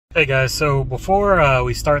Hey guys, so before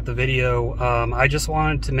we start the video, I just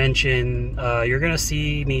wanted to mention you're gonna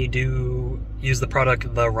see me use the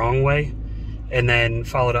product the wrong way and then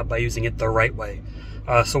followed up by using it the right way.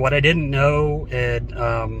 So what I didn't know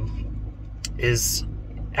is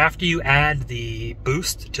after you add the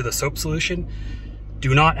boost to the soap solution,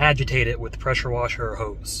 do not agitate it with pressure washer or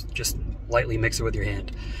hose. Just lightly mix it with your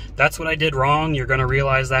hand. That's what I did wrong. You're gonna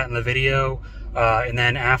realize that in the video. And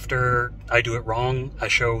then after I do it wrong, I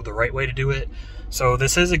show the right way to do it. So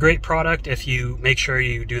this is a great product if you make sure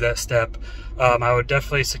you do that step. I would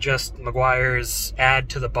definitely suggest Meguiar's add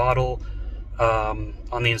to the bottle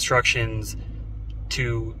on the instructions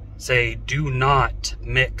to say do not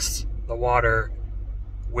mix the water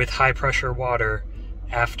with high pressure water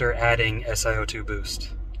after adding SiO2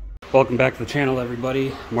 boost. Welcome back to the channel,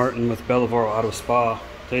 everybody. Martin with Bellavoro Auto Spa.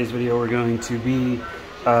 Today's video we're going to be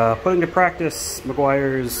putting to practice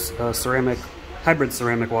Meguiar's hybrid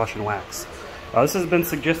ceramic wash and wax. This has been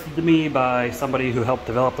suggested to me by somebody who helped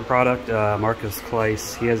develop the product, Marcus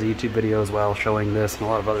Kleiss. He has a YouTube video as well showing this and a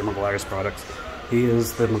lot of other Meguiar's products. He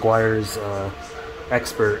is the Meguiar's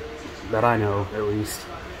expert that I know, at least.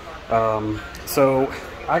 So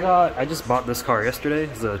I just bought this car yesterday.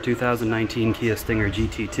 It's a 2019 Kia Stinger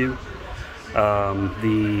GT2.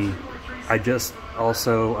 I just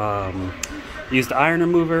also used iron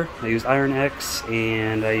remover, I used Iron X,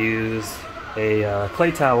 and I used a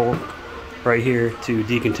clay towel right here to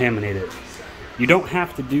decontaminate it. You don't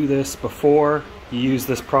have to do this before you use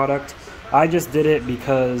this product. I just did it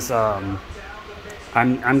because I'm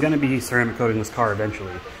going to be ceramic coating this car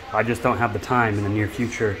eventually. I just don't have the time in the near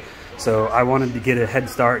future. So I wanted to get a head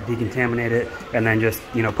start, decontaminate it, and then just,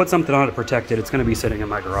 you know, put something on it to protect it. It's going to be sitting in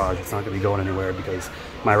my garage. It's not going to be going anywhere because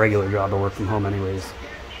my regular job, I work from home anyways.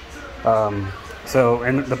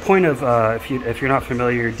 And the point of, if you're not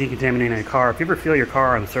familiar, decontaminating a car, if you ever feel your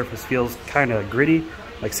car on the surface feels kind of gritty,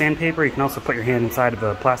 like sandpaper, you can also put your hand inside of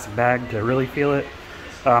a plastic bag to really feel it.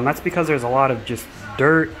 That's because there's a lot of just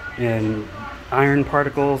dirt and iron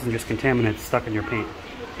particles and just contaminants stuck in your paint.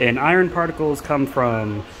 And iron particles come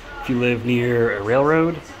from, if you live near a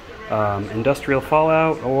railroad, industrial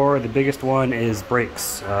fallout, or the biggest one is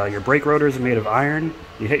brakes. Your brake rotors are made of iron.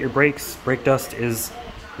 You hit your brakes, brake dust is,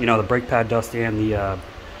 you know, the brake pad dust and the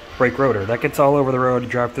brake rotor. That gets all over the road. You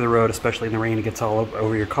drive through the road, especially in the rain, it gets all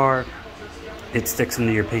over your car. It sticks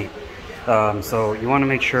into your paint. So you want to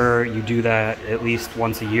make sure you do that at least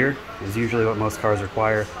once a year, is usually what most cars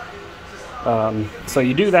require. So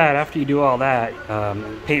you do that. After you do all that,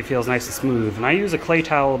 paint feels nice and smooth. And I use a clay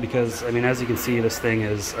towel because, I mean, as you can see, this thing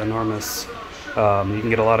is enormous. You can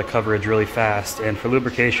get a lot of coverage really fast. And for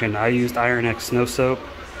lubrication, I used Iron X Snow Soap.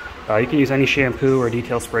 You can use any shampoo or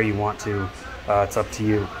detail spray you want to. It's up to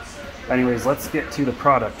you. Anyways, let's get to the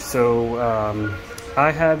product. So I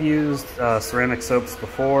have used ceramic soaps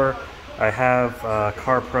before. I have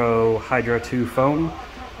CarPro Hydro 2 foam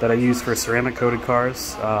that I use for ceramic coated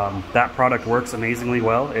cars. That product works amazingly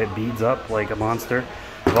well. It beads up like a monster.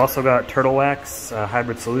 I've also got Turtle Wax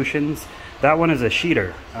Hybrid Solutions. That one is a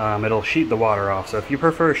sheeter. It'll sheet the water off. So if you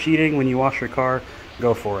prefer sheeting when you wash your car,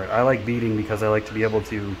 go for it. I like beading because I like to be able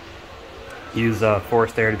to use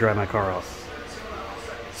forced air to dry my car off.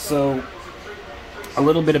 So a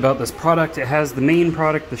little bit about this product. It has the main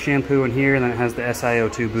product, the shampoo, in here, and then it has the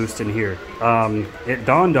SiO2 boost in here. It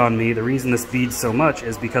dawned on me the reason this beads so much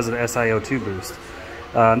is because of the SiO2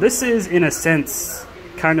 boost. This is, in a sense,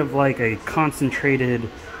 kind of like a concentrated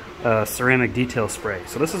ceramic detail spray.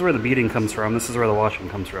 So this is where the beading comes from. This is where the washing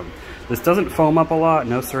comes from. This doesn't foam up a lot.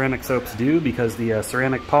 No ceramic soaps do, because the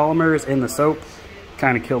ceramic polymers in the soap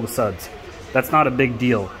kind of kill the suds. That's not a big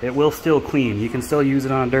deal. It will still clean. You can still use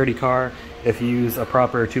it on a dirty car if you use a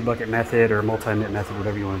proper 2-bucket method or multi-mitt method,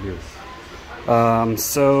 whatever you want to do.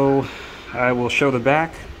 So I will show the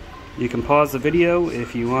back. You can pause the video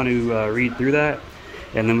if you want to read through that,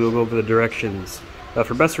 and then we'll go over the directions.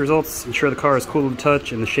 For best results, ensure the car is cool to the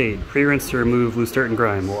touch in the shade. Pre-rinse to remove loose dirt and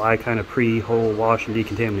grime. Well, I kind of pre-whole wash and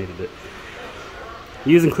decontaminated it.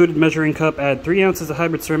 Use included measuring cup. Add 3 ounces of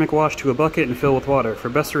hybrid ceramic wash to a bucket and fill with water. For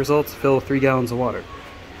best results, fill 3 gallons of water.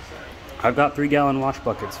 I've got 3-gallon wash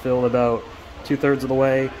buckets filled about 2/3 of the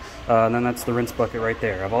way, and then that's the rinse bucket right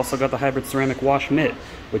there. I've also got the hybrid ceramic wash mitt,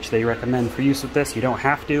 which they recommend for use with this. You don't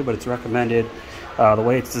have to, but it's recommended. The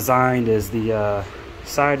way it's designed is the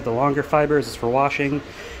side of the longer fibers is for washing,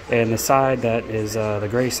 and the side that is the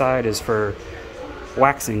gray side is for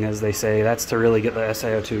waxing, as they say. That's to really get the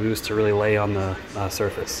SiO2 boost to really lay on the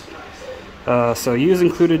surface. So use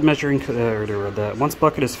included measuring once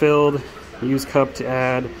bucket is filled, use cup to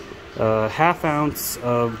add 1/2 ounce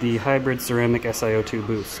of the hybrid ceramic SiO2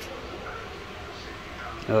 boost.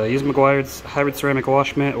 Use Meguiar's hybrid ceramic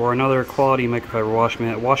wash mitt or another quality microfiber wash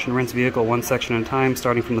mitt. Wash and rinse vehicle one section at a time,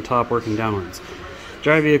 starting from the top, working downwards.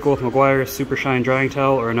 Dry vehicle with Meguiar's Super Shine drying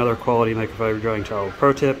towel or another quality microfiber drying towel.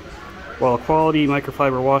 Pro tip: while a quality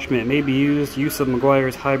microfiber wash mitt may be used, use of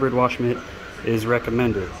Meguiar's hybrid wash mitt is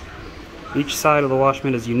recommended. Each side of the wash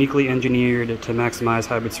mitt is uniquely engineered to maximize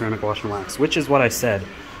hybrid ceramic wash and wax, which is what I said.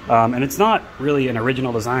 And it's not really an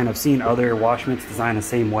original design. I've seen other wash mitts designed the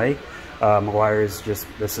same way. Meguiar's just,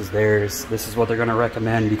 this is theirs. This is what they're going to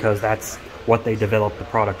recommend because that's what they developed the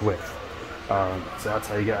product with. So that's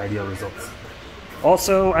how you get ideal results.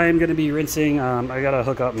 Also, I am going to be rinsing. I got to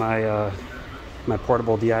hook up my my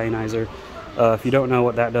portable deionizer. If you don't know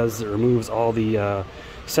what that does, it removes all the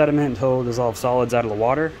sediment and total dissolved solids out of the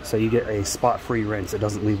water, so you get a spot-free rinse. It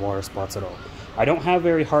doesn't leave water spots at all. I don't have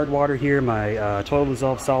very hard water here. My total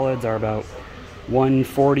dissolved solids are about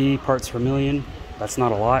 140 parts per million. That's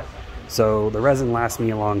not a lot. So the resin lasts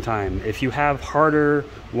me a long time. If you have harder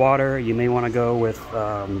water, you may want to go with,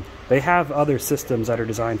 they have other systems that are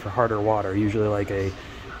designed for harder water, usually like a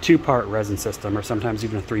 2-part resin system or sometimes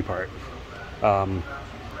even a 3-part.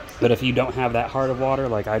 But if you don't have that hard of water,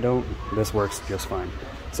 like I don't, this works just fine.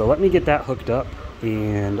 So let me get that hooked up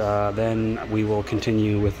and then we will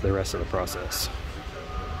continue with the rest of the process.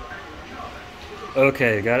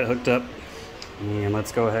 Okay, got it hooked up and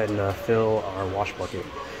let's go ahead and fill our wash bucket.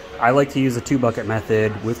 I like to use a 2-bucket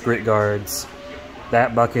method with grit guards.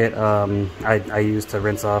 That bucket I use to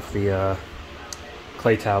rinse off the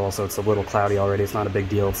clay towel, so it's a little cloudy already. It's not a big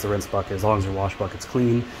deal. It's the rinse bucket as long as your wash bucket's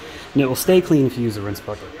clean. And it will stay clean if you use a rinse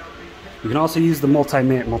bucket. You can also use the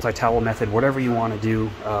multi-mitt, multi-towel method, whatever you want to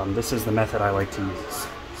do. This is the method I like to use.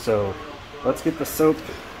 So let's get the soap,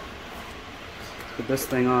 get this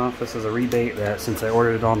thing off. This is a rebate that since I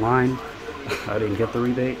ordered it online, I didn't get the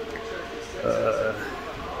rebate.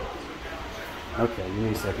 Okay, give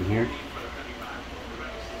me a second here.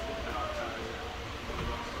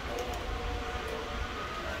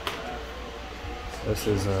 This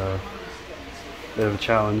is a bit of a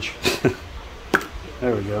challenge.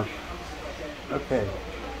 There we go. Okay,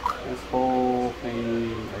 this whole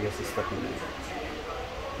thing, I guess, is stuck in there.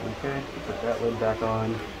 Okay, put that lid back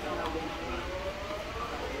on.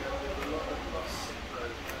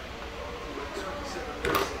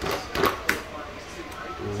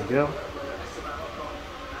 There we go.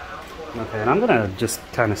 Okay, and I'm gonna just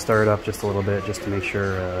kind of stir it up just a little bit just to make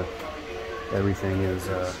sure everything is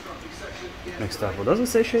mixed up. Well, does it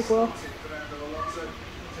say shake well?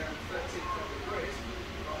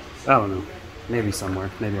 I don't know. Maybe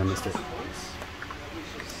somewhere. Maybe I missed it.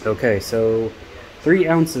 Okay, so 3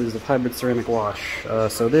 ounces of hybrid ceramic wash.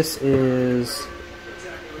 So this is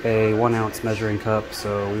a 1 ounce measuring cup,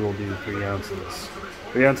 so we will do 3 ounces.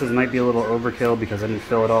 3 ounces might be a little overkill because I didn't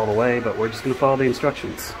fill it all the way, but we're just going to follow the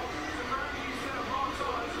instructions.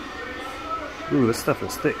 Ooh, this stuff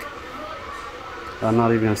is thick. I'm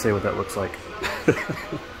not even going to say what that looks like.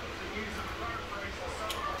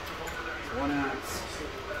 1 ounce.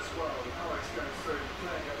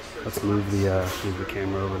 Let's move the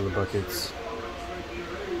camera over to the buckets.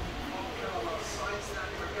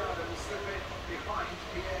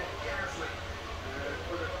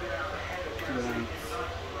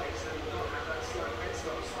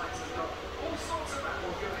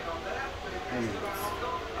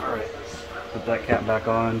 Alright, put that cap back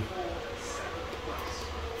on.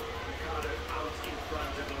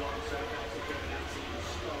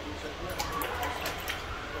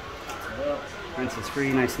 Rinse is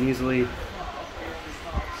free, nice and easily.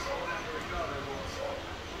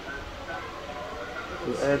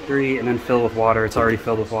 So add 3 and then fill with water. It's already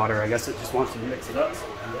filled with water. I guess it just wants to mix it up. So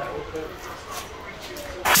we'll do that real quick.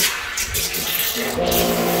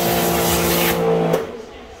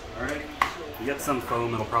 Alright, you get some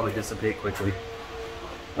foam, it'll probably dissipate quickly.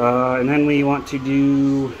 And then we want to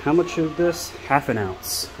do, how much of this? Half an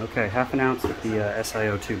ounce. Okay, half an ounce with the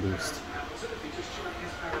SiO2 boost.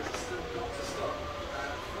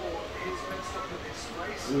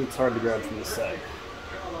 Ooh, it's hard to grab from this side.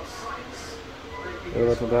 Go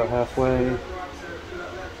up about halfway.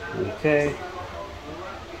 Okay.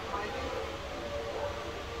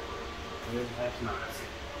 Good, half an ounce.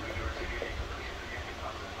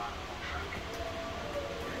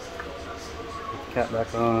 Put the cap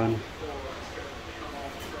back on.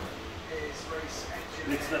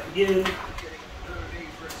 Mix it up again.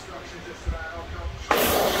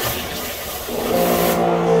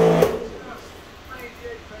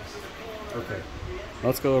 Okay,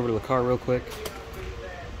 let's go over to the car real quick.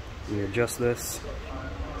 Let me adjust this.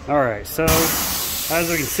 Alright, so as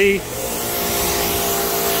we can see,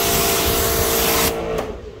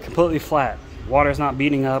 completely flat. water's not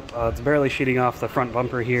beating up. It's barely sheeting off the front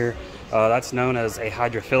bumper here. That's known as a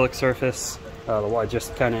hydrophilic surface. The water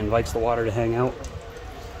just kind of invites the water to hang out.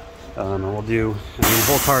 And we'll do, I mean, the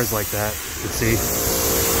whole car is like that, you can see.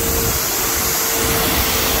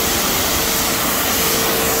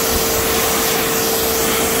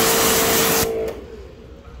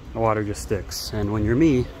 The water just sticks, and when you're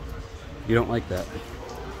me, you don't like that.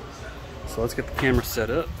 So let's get the camera set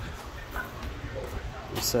up.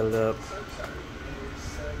 We'll set it up.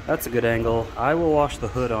 That's a good angle. I will wash the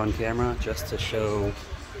hood on camera just to show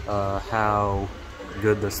how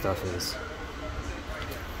good this stuff is.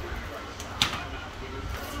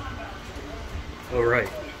 All right.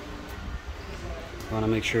 I want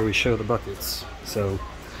to make sure we show the buckets. So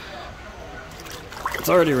it's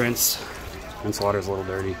already rinsed. Rinse water's a little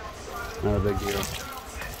dirty. Not a big deal.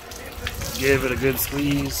 Give it a good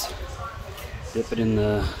squeeze. Dip it in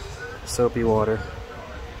the soapy water.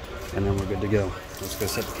 And then we're good to go. Let's go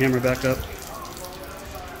set the camera back up.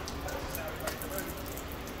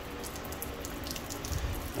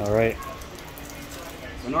 All right.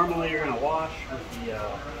 So normally you're gonna wash with the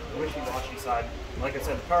wishy-washy side. Like I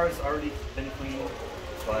said, the car's already been cleaned,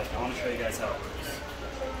 but I want to show you guys how it works.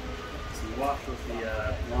 So you wash with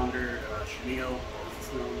the longer chenille,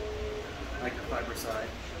 microfiber side.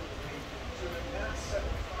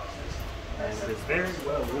 And it is very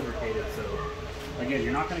well lubricated, so again,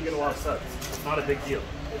 you're not going to get a lot of suds. It's not a big deal.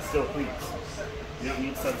 It still cleans. You don't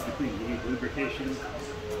need suds to clean. You need lubrication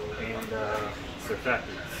and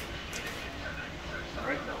surfactants.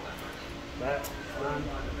 Alright, that's done.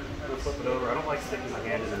 We'll flip it over. I don't like sticking my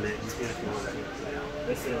hand in the mint. You can if you want to.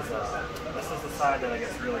 This is the side that I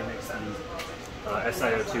guess really makes the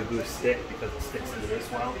SiO2 boost stick, because it sticks into this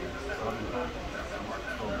well.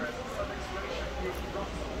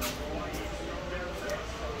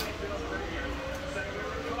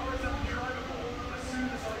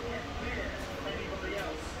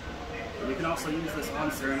 You can also use this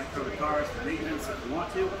on ceramic coated cars for maintenance if you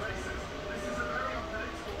want to.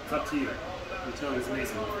 It's up to you. The utility is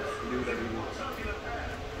amazing. You can do whatever you want.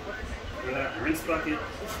 Look at that rinse bucket.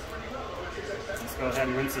 Let's go ahead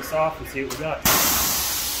and rinse this off and see what we got.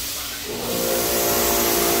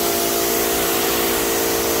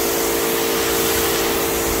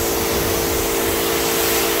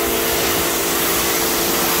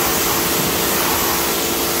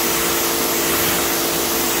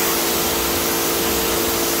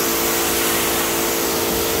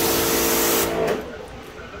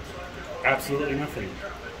 Absolutely nothing.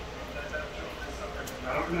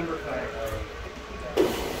 I don't remember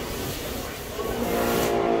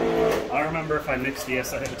if I mixed the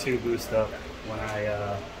SiO2 boost up when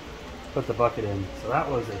I put the bucket in. So that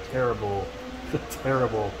was a terrible,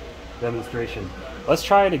 terrible demonstration. Let's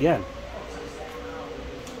try it again.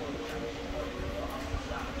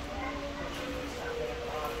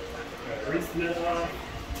 Right, rinse the middle off.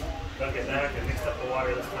 Dunk it back. I mixed up the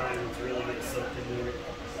water this time. It's really getting soaked in there.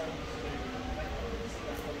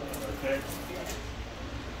 Okay.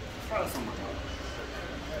 Try this one more time.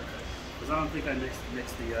 Because I don't think I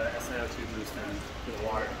mixed the SiO2 boost into the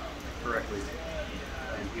water correctly.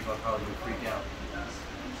 And people are probably going to freak out.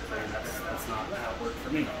 And that's not how it worked for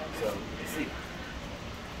me. So, let's see.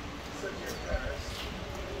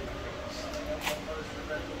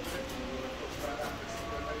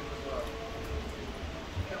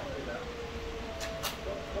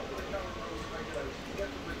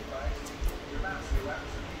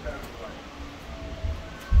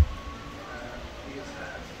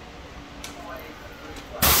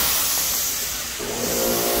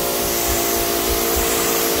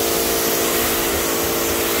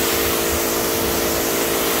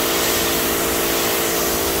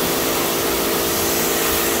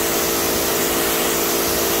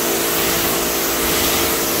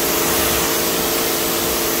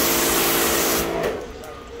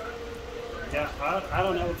 I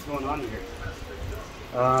don't know what's going on here.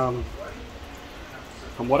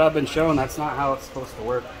 From what I've been shown, that's not how it's supposed to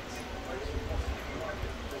work.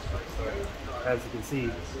 As you can see,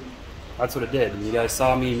 that's what it did. You guys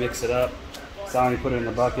saw me mix it up, saw me put it in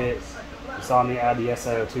the bucket, you saw me add the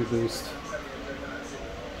SiO2 boost.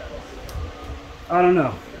 I don't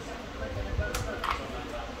know.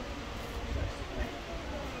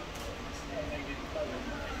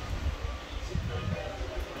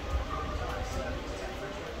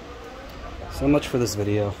 So much for this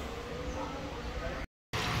video.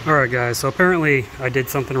 Alright guys, so apparently I did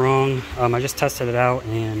something wrong. I just tested it out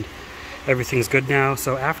and everything's good now.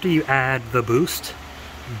 So after you add the boost,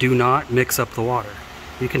 do not mix up the water.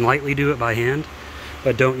 You can lightly do it by hand,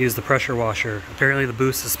 but don't use the pressure washer. Apparently the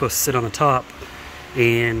boost is supposed to sit on the top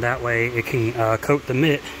and that way it can coat the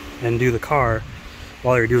mitt and do the car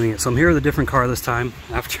while you're doing it. So I'm here with a different car this time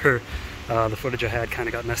after the footage I had kind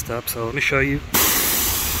of got messed up. So let me show you.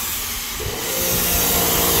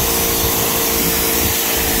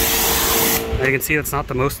 Now you can see it's not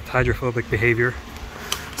the most hydrophobic behavior.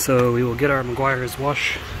 So we will get our Meguiar's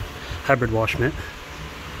hybrid wash mitt.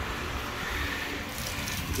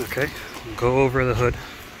 Okay, we'll go over the hood.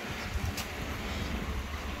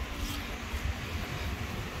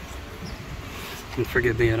 And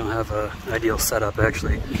forgive me, I don't have an ideal setup. I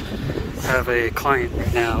actually have a client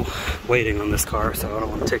right now waiting on this car, so I don't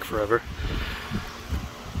want to take forever.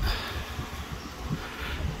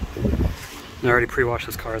 And I already pre-washed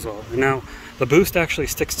this car as well. And now the boost actually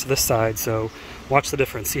sticks to this side, so watch the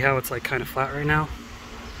difference. See how it's like kind of flat right now?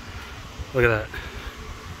 Look at that.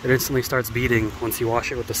 It instantly starts beating once you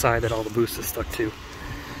wash it with the side that all the boost is stuck to.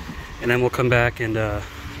 And then we'll come back and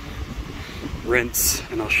rinse,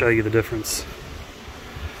 and I'll show you the difference.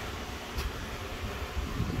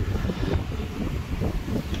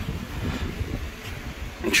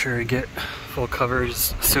 Make sure you get full coverage.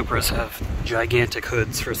 Supras have gigantic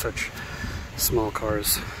hoods for such small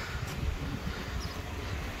cars.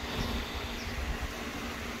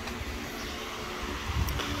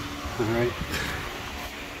 Alright,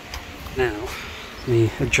 now let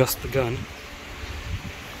me adjust the gun.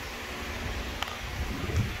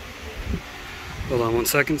 Hold on 1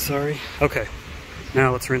 second, sorry. Okay,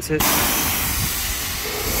 now let's rinse it.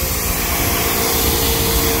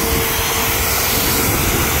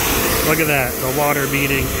 Look at that, the water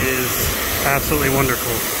beading is absolutely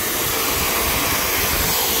wonderful.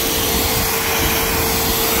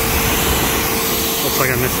 Looks like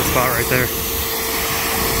I missed a spot right there.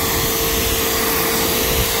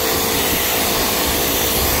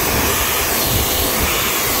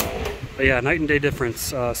 But yeah, night and day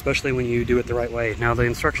difference, especially when you do it the right way. Now the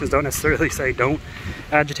instructions don't necessarily say don't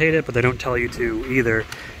agitate it, but they don't tell you to either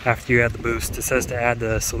after you add the boost. It says to add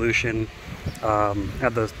the solution,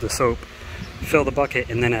 add the soap, fill the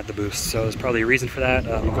bucket, and then add the boost. So there's probably a reason for that.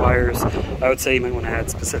 Meguiar's, I would say you might want to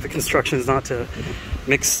add specific instructions not to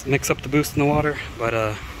mix up the boost in the water,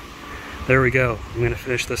 but there we go. I'm going to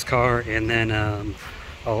finish this car, and then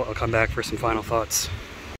I'll come back for some final thoughts.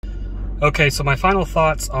 Okay, so my final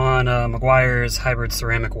thoughts on Meguiar's hybrid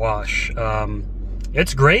ceramic wash.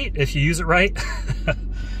 It's great if you use it right.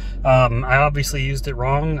 I obviously used it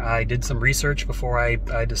wrong. I did some research before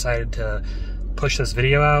I decided to push this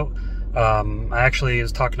video out. I actually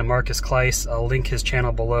was talking to Marcus Kleiss. I'll link his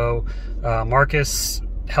channel below. Marcus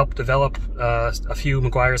helped develop a few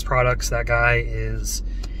Meguiar's products. That guy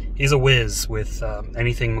he's a whiz with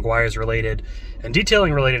anything Meguiar's related and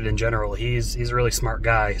detailing related in general. He's a really smart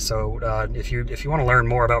guy. So if you want to learn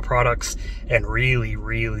more about products and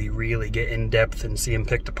really get in depth and see them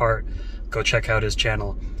picked apart, go check out his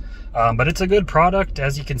channel. But it's a good product.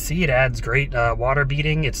 As you can see, it adds great water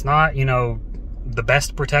beading. It's not, you know, the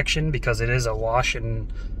best protection because it is a wash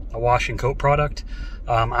and coat product.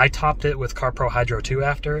 I topped it with CarPro Hydro 2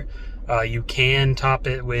 after. You can top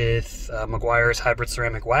it with Meguiar's hybrid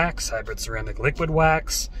ceramic wax, hybrid ceramic liquid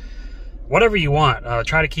wax, whatever you want.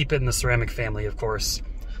 Try to keep it in the ceramic family, of course.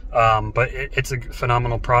 But it's a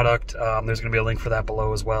phenomenal product. There's going to be a link for that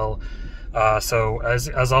below as well. So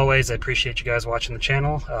as always, I appreciate you guys watching the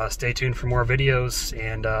channel. Stay tuned for more videos,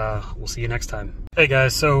 and we'll see you next time. Hey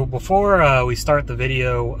guys, so before we start the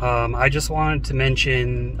video, I just wanted to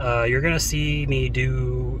mention you're going to see me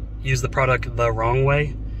use the product the wrong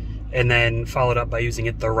way, and then followed up by using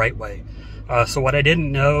it the right way. So what I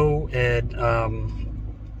didn't know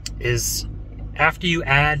is after you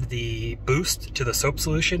add the boost to the soap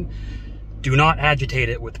solution, do not agitate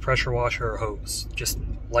it with the pressure washer or hose. Just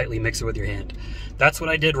lightly mix it with your hand. That's what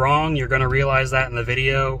I did wrong. You're going to realize that in the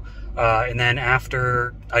video. And then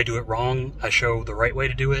after I do it wrong, I show the right way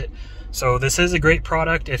to do it. So this is a great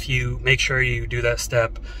product if you make sure you do that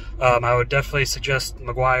step. I would definitely suggest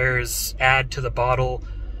Meguiar's add to the bottle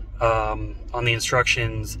on the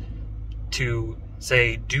instructions to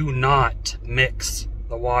say do not mix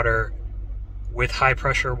the water with high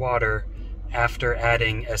pressure water after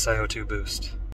adding SiO2 boost.